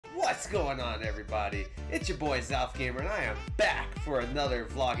What's going on, everybody? It's your boy zalfgamer, and I am back for another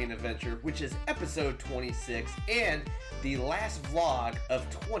vlogging adventure, which is episode 26 and the last vlog of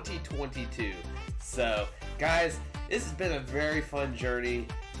 2022. So, guys, this has been a very fun journey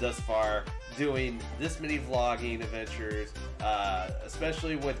thus far, doing this many vlogging adventures,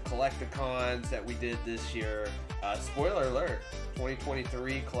 especially with Collecticons that we did this year. Spoiler alert,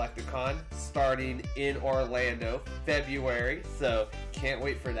 2023 Collecticon starting in Orlando, February, so can't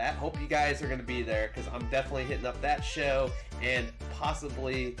wait for that. Hope you guys are going to be there, because I'm definitely hitting up that show and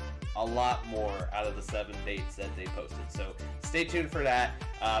possibly a lot more out of the 7 dates that they posted, so stay tuned for that.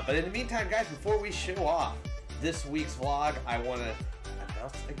 But in the meantime, guys, before we show off this week's vlog, I want to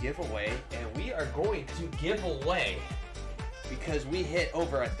announce a giveaway, and we are going to give away, because we hit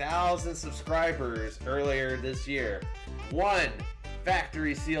over 1,000 subscribers earlier this year, one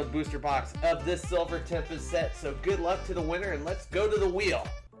factory sealed booster box of this Silver Tempest set. So good luck to the winner, and let's go to the wheel.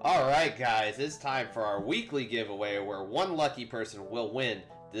 Alright guys, it's time for our weekly giveaway, where one lucky person will win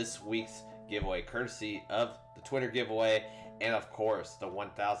this week's giveaway, courtesy of the Twitter giveaway, and of course the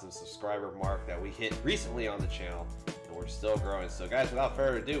 1,000 subscriber mark that we hit recently on the channel, and we're still growing. So guys, without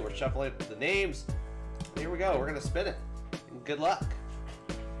further ado, we're shuffling the names. Here we go, we're gonna spin it, and good luck.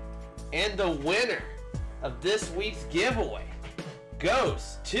 And the winner of this week's giveaway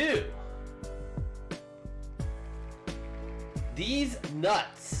goes to These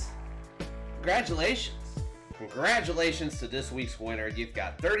Nuts. Congratulations. Congratulations to this week's winner. You've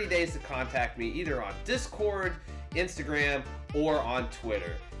got 30 days to contact me either on Discord, Instagram, or on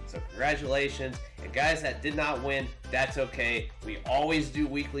Twitter. So congratulations. And guys that did not win, that's okay. We always do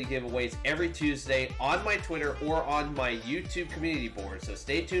weekly giveaways every Tuesday on my Twitter or on my YouTube community board. So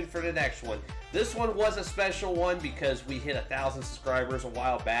stay tuned for the next one. This one was a special one because we hit 1,000 subscribers a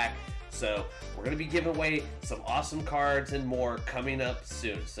while back. So we're going to be giving away some awesome cards and more coming up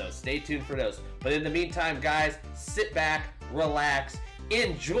soon. So stay tuned for those. But in the meantime, guys, sit back, relax,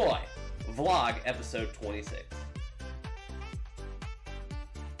 enjoy vlog episode 26.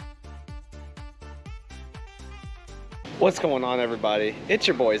 What's going on, everybody? It's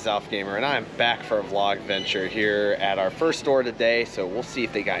your boy zalfgamer, and I'm back for a vlog venture here at our first store today. So we'll see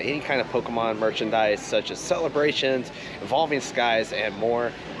if they got any kind of Pokemon merchandise, such as celebrations, evolving skies, and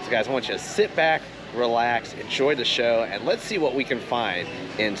more. So guys, I want you to sit back, relax, enjoy the show, and let's see what we can find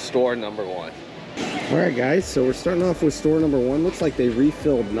in store number 1. Alright guys, so we're starting off with store number 1. Looks like they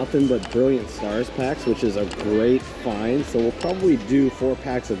refilled Nothing But Brilliant Stars packs, which is a great find. So we'll probably do 4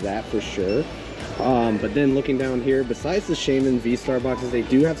 packs of that for sure. But then looking down here, besides the Shaman V-Star boxes, they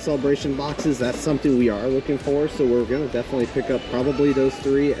do have Celebration boxes. That's something we are looking for, so we're going to definitely pick up probably those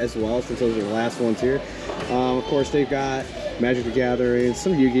 3 as well, since those are the last ones here. Of course, they've got Magic the Gathering,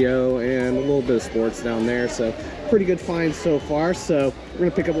 some Yu-Gi-Oh, and a little bit of sports down there, so pretty good finds so far. So we're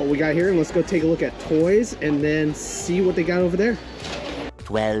going to pick up what we got here, and let's go take a look at toys and then see what they got over there.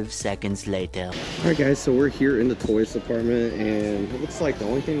 12 seconds later. Alright guys, so we're here in the toys department, and it looks like the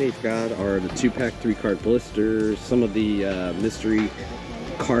only thing they've got are the 2-pack 3-card blisters, some of the mystery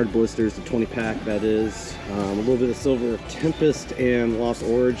card blisters, the 20-pack that is, a little bit of Silver Tempest and Lost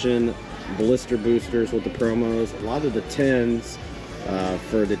Origin blister boosters with the promos, a lot of the 10s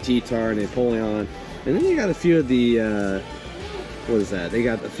for the T-Tar and Napoleon, and then you got a few of the, what is that? They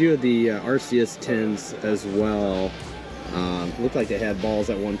got a few of the Arceus 10s as well. Looked like they had balls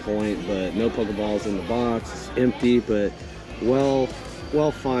at one point, but no Pokeballs in the box. It's empty, but well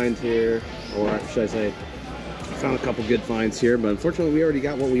find here, or should I say, found a couple good finds here. But unfortunately, we already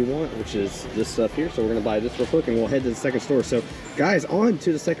got what we want, which is this stuff here. So we're gonna buy this real quick, and we'll head to the second store. So, guys, on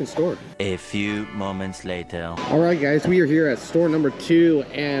to the second store. A few moments later. All right, guys, we are here at store number 2,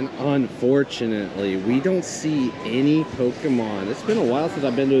 and unfortunately, we don't see any Pokemon. It's been a while since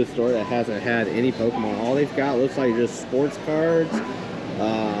I've been to a store that hasn't had any Pokemon. All they've got looks like just sports cards.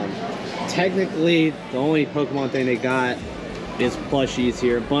 Technically, the only Pokemon thing they got is plushies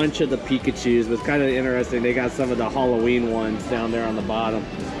here. A bunch of the Pikachus, but it's kind of interesting. They got some of the Halloween ones down there on the bottom.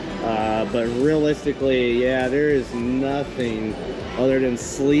 But realistically, yeah, there is nothing other than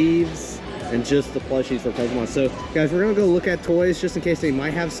sleeves and just the plushies for Pokemon. So guys, we're gonna go look at toys just in case they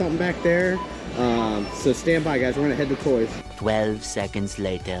might have something back there. So stand by, guys, we're gonna head to toys. 12 seconds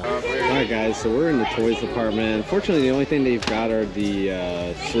later. Alright guys, so we're in the toys department. Unfortunately, the only thing they've got are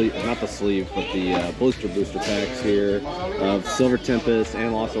the sleeve, not the sleeve, but the booster packs here of Silver Tempest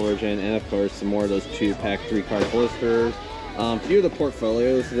and Lost Origin, and of course some more of those 2-pack 3-card blisters. A few of the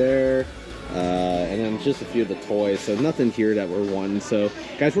portfolios there, and then just a few of the toys, so nothing here that we're wanting. So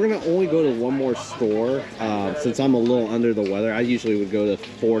guys, we're gonna only go to one more store since I'm a little under the weather. I usually would go to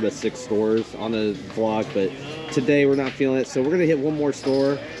 4 to 6 stores on a vlog, but today we're not feeling it, so we're gonna hit one more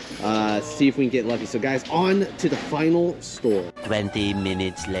store, see if we can get lucky. So guys, on to the final store. 20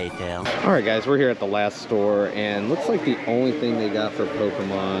 minutes later. All right guys, we're here at the last store, and looks like the only thing they got for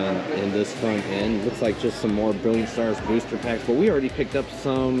Pokemon in this front end looks like just some more Brilliant Stars booster packs, but we already picked up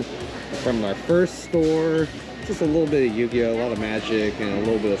some from our first store. Just a little bit of Yu-Gi-Oh, a lot of Magic, and a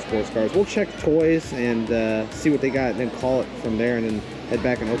little bit of sports cards. We'll check toys and see what they got, and then call it from there, and then head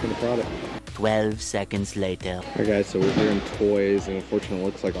back and open the product. 12 seconds later. Alright guys, so we're here in toys, and unfortunately it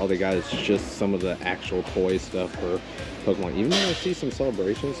looks like all they got is just some of the actual toy stuff for Pokemon. Even though I see some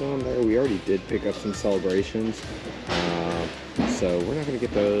celebrations on there, we already did pick up some celebrations. So we're not going to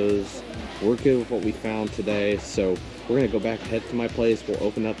get those. We're good with what we found today, so we're going to go back, head to my place, we'll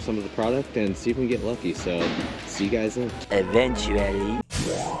open up some of the product and see if we can get lucky. So, see you guys then. Eventually.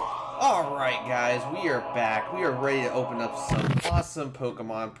 Alright guys, we are back. We are ready to open up some awesome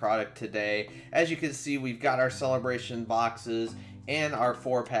Pokemon product today. As you can see, we've got our celebration boxes and our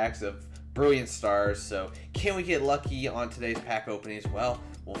 4 packs of Brilliant Stars. So, can we get lucky on today's pack openings? Well,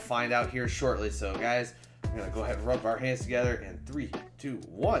 we'll find out here shortly. So guys, we're going to go ahead and rub our hands together in 3, 2,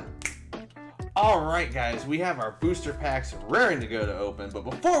 1. Alright guys, we have our booster packs raring to go to open, but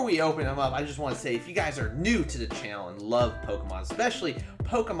before we open them up, I just want to say if you guys are new to the channel and love Pokemon, especially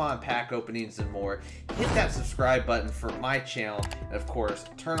Pokemon pack openings and more, hit that subscribe button for my channel, and of course,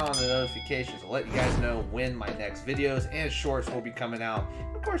 turn on the notifications to let you guys know when my next videos and shorts will be coming out.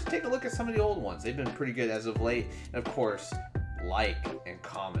 Of course, take a look at some of the old ones. They've been pretty good as of late, and of course, like and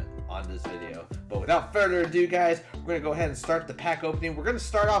comment on this video. But without further ado guys, we're going to go ahead and start the pack opening. We're going to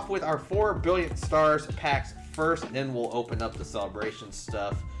start off with our 4 Brilliant Stars packs first, and then we'll open up the celebration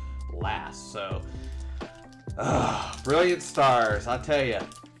stuff last. So Brilliant Stars, I'll tell you,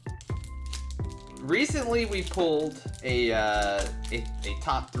 recently we pulled a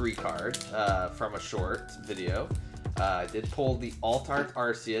top 3 card from a short video. I did pull the Alt-Art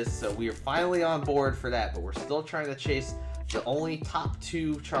Arceus, so we are finally on board for that, but we're still trying to chase the only top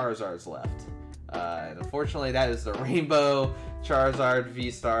 2 Charizards left. And unfortunately, that is the Rainbow Charizard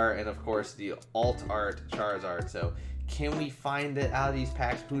V-Star and, of course, the Alt-Art Charizard. So, can we find it out of these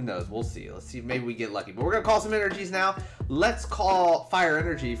packs? Who knows? We'll see. Let's see if maybe we get lucky. But we're going to call some energies now. Let's call Fire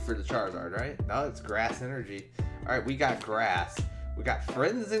Energy for the Charizard, right? No, it's Grass Energy. All right, we got Grass. We got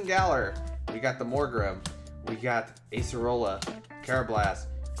Friends and Galar. We got the Morgrem. We got Acerola, Carablast,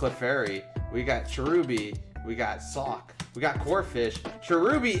 Clefairy. We got Cherubi. We got Sock. We got Corphish.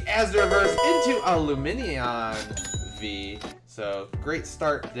 Cherubi as the reverse into a Lumineon V. So, great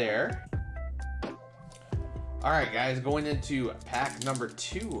start there. Alright guys, going into pack number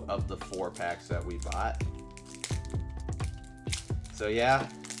 2 of the 4 packs that we bought. So yeah,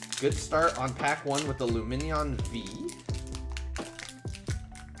 good start on pack 1 with the Lumineon V.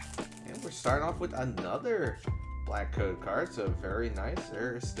 And we're starting off with another black code card, so very nice.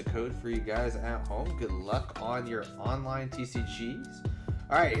 There's the code for you guys at home. Good luck on your online TCGs.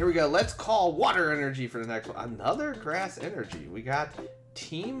 Alright, here we go. Let's call Water Energy for the next one. Another Grass Energy. We got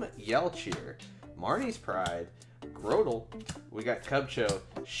Team Yelcheer, Marnie's Pride, Grotle, we got Cubchoo,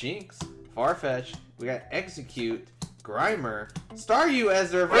 Shinx, Farfetch, we got Execute, Grimer, Staryu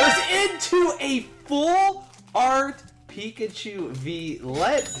as the reverse into a full art Pikachu V.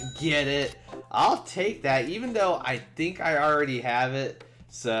 Let's get it. I'll take that, even though I think I already have it.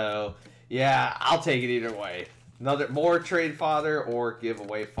 So, yeah, I'll take it either way. More trade fodder or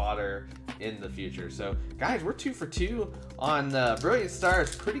giveaway fodder in the future. So, guys, we're 2 for 2 on Brilliant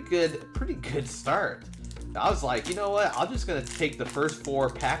Stars. Pretty good start. I was like, you know what? I'm just gonna take the first 4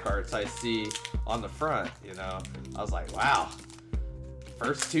 pack arts I see on the front. You know, I was like, wow.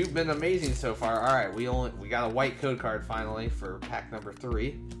 First 2 been amazing so far. All right, we got a white code card finally for pack number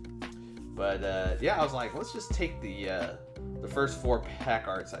 3. But yeah, I was like, let's just take the first 4 pack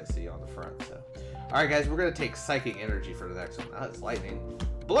arts I see on the front. So, all right, guys, we're gonna take Psychic Energy for the next one. Now it's Lightning,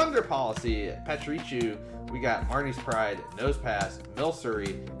 Blunder Policy, Pachirisu. We got Marnie's Pride, Nosepass,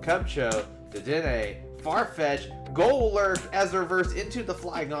 Milcery, Cubchoo, Dedenne, Farfetch, Golurk as the reverse into the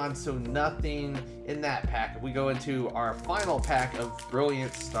Flygon. So nothing in that pack. We go into our final pack of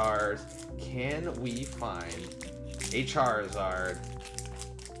Brilliant Stars. Can we find a Charizard?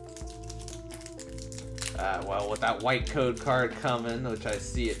 Well, with that white code card coming, which I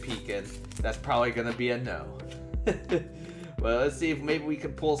see it peeking, that's probably going to be a no. Well, let's see if maybe we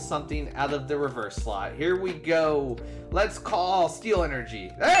can pull something out of the reverse slot. Here we go. Let's call Steel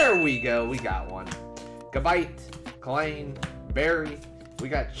Energy. There we go. We got one. Gabite, Klein, Berry. We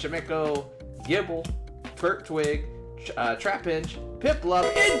got Chimeko, Gibble, Turtwig, Trapinch, Piplup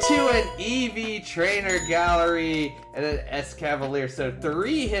into an Eevee Trainer Gallery and an Escavalier. So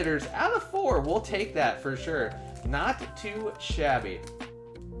 3 hitters out of 4. We'll take that for sure. Not too shabby.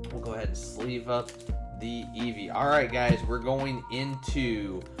 We'll go ahead and sleeve up the Eevee. All right, guys, we're going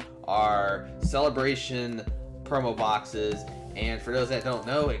into our celebration promo boxes. And for those that don't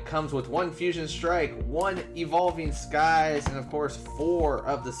know, it comes with 1 Fusion Strike, 1 Evolving Skies, and of course 4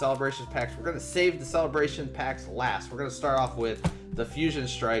 of the Celebration packs. We're going to save the Celebration packs last. We're going to start off with the Fusion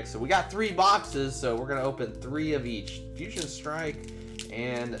Strike. So we got 3 boxes, so we're going to open 3 of each. Fusion Strike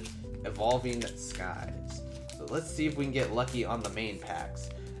and Evolving Skies. So let's see if we can get lucky on the main packs.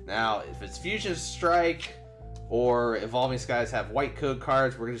 Now, if it's Fusion Strike or Evolving Skies have white code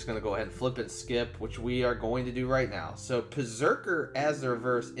cards, we're just going to go ahead and flip and skip, which we are going to do right now. So Berserker as the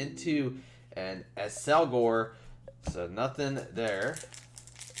reverse into an Selgor, so nothing there.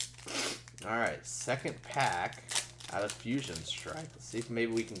 Alright, second pack out of Fusion Strike. Let's see if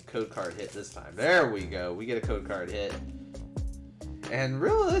maybe we can code card hit this time. There we go, we get a code card hit. And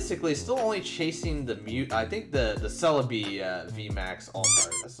realistically, still only chasing the I think the Celebi VMAX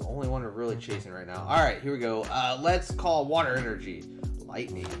All-Star. That's the only one we're really chasing right now. Alright, here we go. Let's call Water Energy.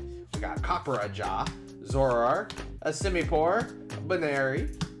 Lightning. We got Copperajah, Zoroark, a Simipour,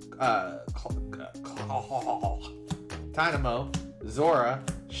 Baneri, Dynamo, Zora,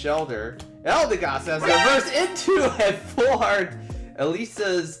 Shelter, Eldegoss as reverse into a full art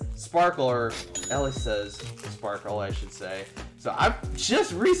Elisa's Sparkle, or Elisa's Sparkle, I should say. So I've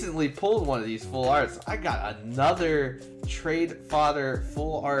just recently pulled one of these full arts. I got another Trade Fodder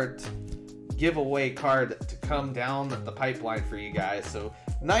full art giveaway card to come down the pipeline for you guys. So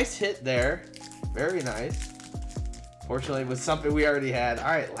nice hit there. Very nice. Fortunately, it was something we already had. All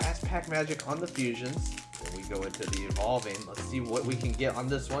right, last pack magic on the fusions. Then we go into the evolving. Let's see what we can get on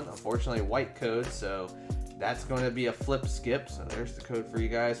this one. Unfortunately, white code, so that's going to be a flip skip. So there's the code for you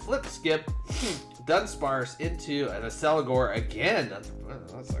guys. Flip skip. Dunsparce into an Selgor again.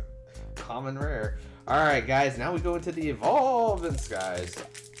 That's a common rare. Alright, guys, now we go into the Evolving Skies.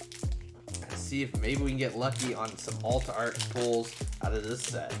 Let's see if maybe we can get lucky on some Alta Art pulls out of this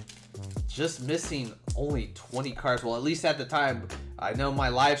set. Just missing only 20 cards. Well, at least at the time. I know my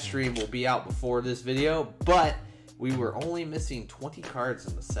live stream will be out before this video, but we were only missing 20 cards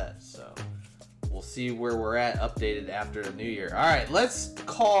in the set, so we'll see where we're at updated after the new year. All right, let's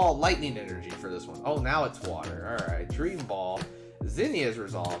call Lightning Energy for this one. Oh, now it's water. All right, Dream Ball, Zinnia's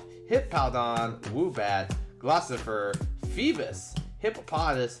Resolve, Hippowdon, Woobat, Glossifer, Phoebus,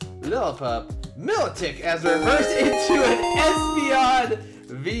 Hippopotas, Lillipup, Milotic as reversed into an Espeon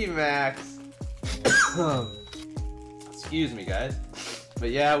VMAX. Excuse me, guys.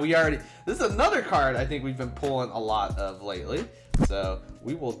 But yeah, this is another card I think we've been pulling a lot of lately. So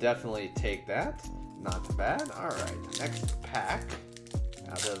we will definitely take that. Not bad. All right, next pack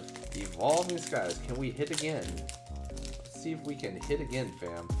out of Evolving Skies. Can we hit again? Let's see if we can hit again,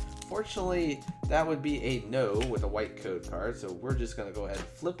 fam. Fortunately, that would be a no with a white code card. So we're just gonna go ahead and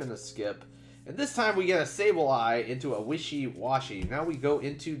flip and a skip. And this time we get a Sableye into a Wishy Washy. Now we go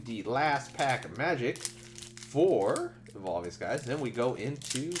into the last pack of Magic for Evolving Skies. Then we go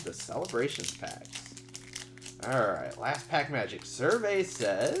into the Celebrations packs. Alright, last pack magic. Survey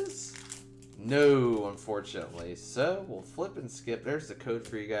says no, unfortunately. So we'll flip and skip. There's the code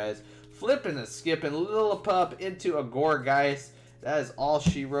for you guys. Flip and a skip and Lillipup into a Gourgeist. That is all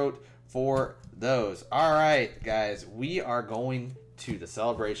she wrote for those. Alright, guys, we are going to the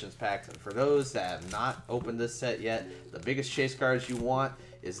Celebrations packs. And for those that have not opened this set yet, the biggest chase cards you want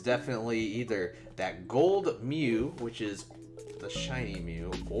is definitely either that Gold Mew, which is the shiny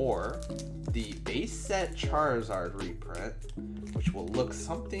Mew, or the base set Charizard reprint, which will look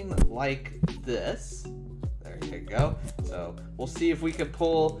something like this. There you go. So we'll see if we can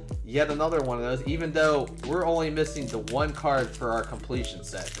pull yet another one of those, even though we're only missing the 1 card for our completion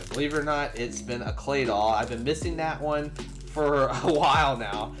set. And believe it or not, it's been a Claydol. I've been missing that one for a while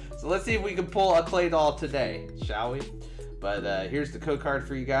now. So let's see if we can pull a Claydol today, shall we? But here's the code card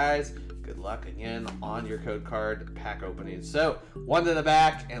for you guys. Good luck again on your code card pack opening. So, 1 to the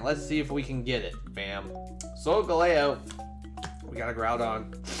back, and let's see if we can get it, fam. So, Galeo, we got a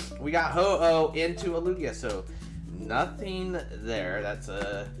Groudon. We got Ho-Oh into a Lugia. So, nothing there. That's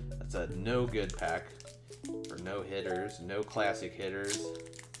a no good pack. For no hitters, no classic hitters,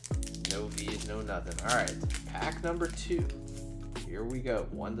 no V's, no nothing. Alright, pack number 2. Here we go.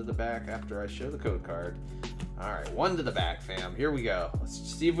 1 to the back after I show the code card. Alright, 1 to the back, fam. Here we go. Let's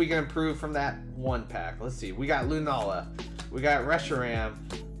see if we can improve from that 1 pack. Let's see. We got Lunala. We got Reshiram.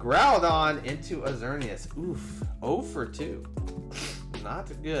 Groudon into a Xerneas. Oof. 0 for 2.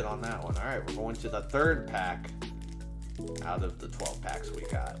 Not good on that one. Alright, we're going to the 3rd pack out of the 12 packs we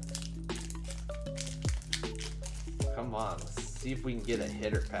got. Come on, let's see if we can get a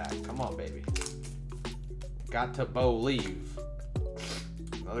hitter pack. Come on, baby. Got to believe.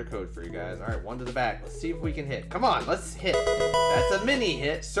 Another code for you guys. All right, one to the back. Let's see if we can hit. Come on, let's hit. That's a mini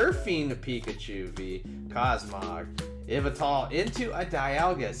hit. Surfing Pikachu V. Cosmog. Yveltal into a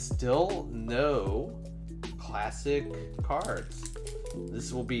Dialga. Still no classic cards.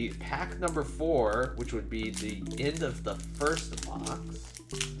 This will be pack number 4, which would be the end of the first box.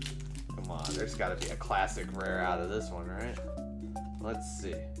 Come on, there's got to be a classic rare out of this one, right? Let's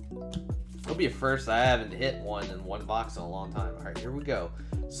see. It'll be a first. I haven't hit one in one box in a long time. All right, here we go.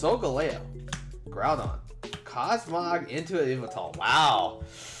 Solgaleo, Groudon, Cosmog into an Yveltal. Wow.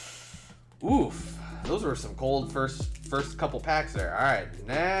 Oof. Those were some cold first couple packs there. All right,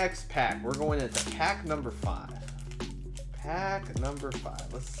 next pack. We're going into pack number 5. Pack number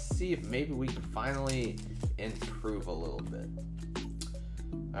 5. Let's see if maybe we can finally improve a little bit.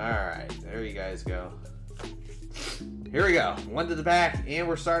 All right, there you guys go. Here we go. One to the back, and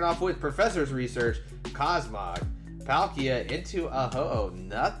we're starting off with Professor's Research, Cosmog, Palkia into a Ho-Oh.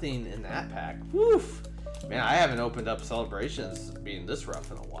 Nothing in that pack. Woof. Man, I haven't opened up Celebrations being this rough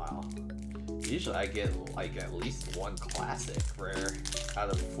in a while. Usually I get like at least one classic rare out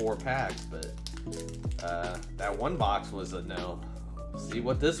of 4 packs, but that one box was a no. See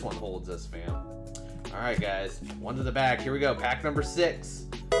what this one holds us, fam. Alright guys, one to the back. Here we go, pack number 6.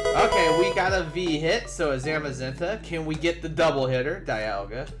 Okay, we got a V hit, so a Zamazenta. Can we get the double hitter?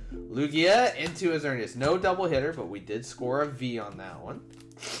 Dialga. Lugia into a Xerneas. No double hitter, but we did score a V on that one.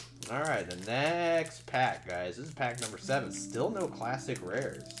 Alright, the next pack, guys. This is pack number 7. Still no classic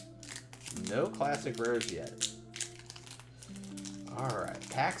rares. No classic rares yet. Alright,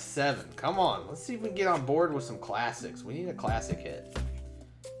 pack 7. Come on, let's see if we can get on board with some classics. We need a classic hit.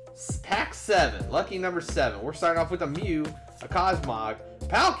 Pack 7, lucky number 7. We're starting off with a Mew, a Cosmog,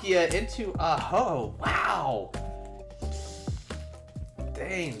 Palkia into a Ho. Wow.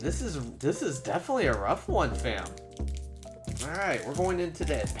 Dang, this is definitely a rough one, fam. Alright, we're going into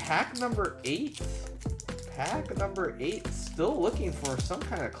that pack number 8. Pack number 8, still looking for some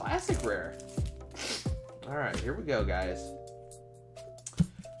kind of classic rare. Alright, here we go, guys.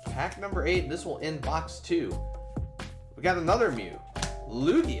 Pack number 8, this will end box 2. We got another Mew,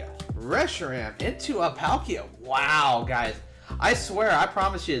 Lugia, Reshiram into a Palkia. Wow, guys. I swear, I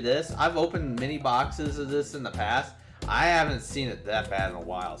promise you this. I've opened many boxes of this in the past. I haven't seen it that bad in a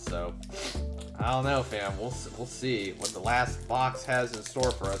while, so I don't know, fam. We'll see what the last box has in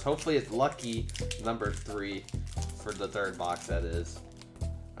store for us. Hopefully it's lucky number 3 for the 3rd box, that is.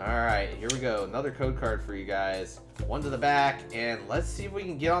 Alright, here we go. Another code card for you guys. One to the back, and let's see if we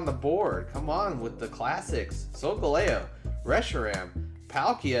can get on the board. Come on with the classics. Solgaleo, Reshiram,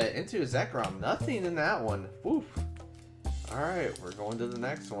 Palkia into Zekrom. Nothing in that one. Woof. Alright, we're going to the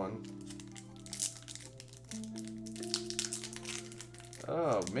next one.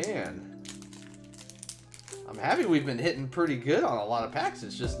 Oh, man. I'm happy we've been hitting pretty good on a lot of packs.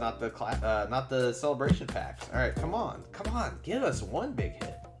 It's just not the celebration packs. All right, come on, give us one big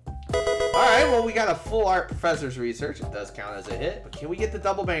hit. All right, well, we got a full art Professor's Research. It does count as a hit, but can we get the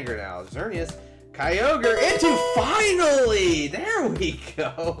double banger now? Xerneas, Kyogre into, finally, there we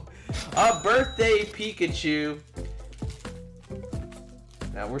go, a birthday Pikachu.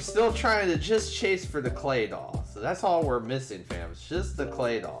 Now we're still trying to just chase for the clay doll, so that's all we're missing, fam. It's just the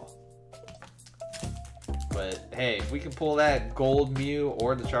clay doll. But hey, if we can pull that gold Mew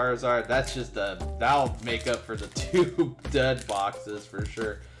or the Charizard, that's just that'll make up for the 2 dud boxes for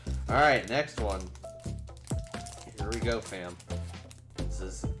sure. Alright, next one. Here we go, fam. This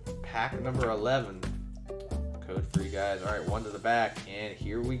is pack number 11. Code for you guys. Alright, one to the back, and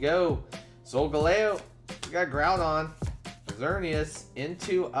here we go. Solgaleo, we got Groudon, Xerneas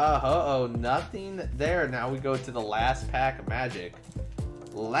into a Ho-Oh. Nothing there. Now we go to the last pack of Magic.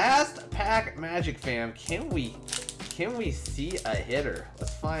 Last pack Magic, fam. Can we see a hitter?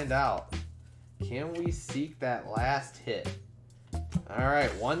 Let's find out. Can we seek that last hit? All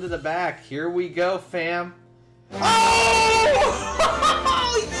right, one to the back. Here we go, fam. Oh!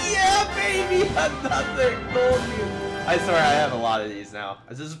 Yeah, baby! Another gold Mew. I swear I have a lot of these now.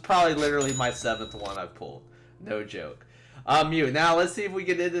 This is probably literally my 7th one I've pulled. No joke. Mew. Now let's see if we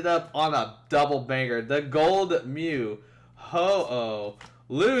can end it up on a double banger. The gold Mew. Ho-Oh.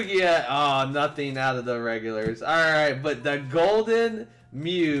 Lugia, oh, nothing out of the regulars. Alright, but the golden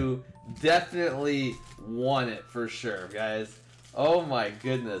Mew definitely won it for sure, guys. Oh my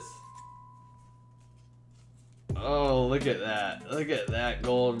goodness. Oh, look at that. Look at that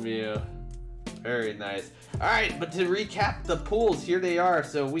gold Mew. Very nice. Alright, but to recap the pools, here they are.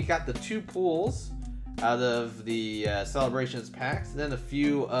 So we got the 2 pools. out of the Celebrations packs, then a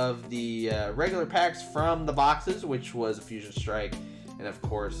few of the regular packs from the boxes, which was a Fusion Strike, and of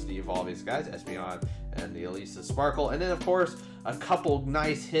course the Evolving Skies, Espeon, and the Elisa Sparkle, and then of course a couple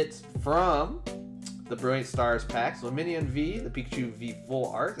nice hits from the Brilliant Stars packs, Luminion V, the Pikachu V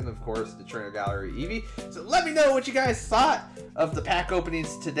Full Art, and of course the Trainer Gallery Eevee. So let me know what you guys thought of the pack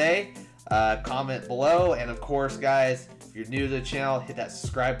openings today. Comment below, and of course guys, if you're new to the channel, hit that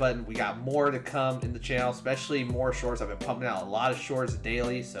subscribe button. We got more to come in the channel, especially more shorts. I've been pumping out a lot of shorts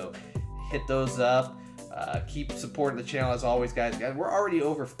daily, so hit those up. Keep supporting the channel as always, guys. We're already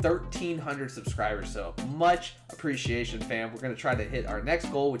over 1,300 subscribers, so much appreciation, fam. We're going to try to hit our next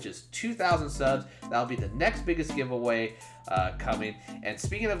goal, which is 2,000 subs. That'll be the next biggest giveaway coming. And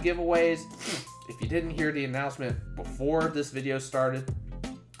speaking of giveaways, if you didn't hear the announcement before this video started,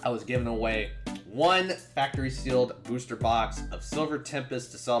 I was giving away one factory sealed booster box of Silver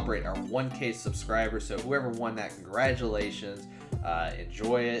Tempest to celebrate our 1K subscribers. So whoever won that, congratulations.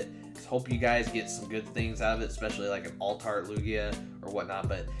 Enjoy it. Hope you guys get some good things out of it, especially like an Altart Lugia or whatnot.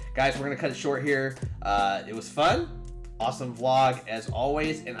 But guys, we're gonna cut it short here. It was fun, awesome vlog as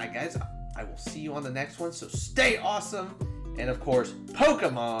always, and guys, I will see you on the next one. So stay awesome, and of course,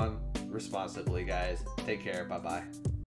 Pokemon responsibly, guys. Take care. Bye bye.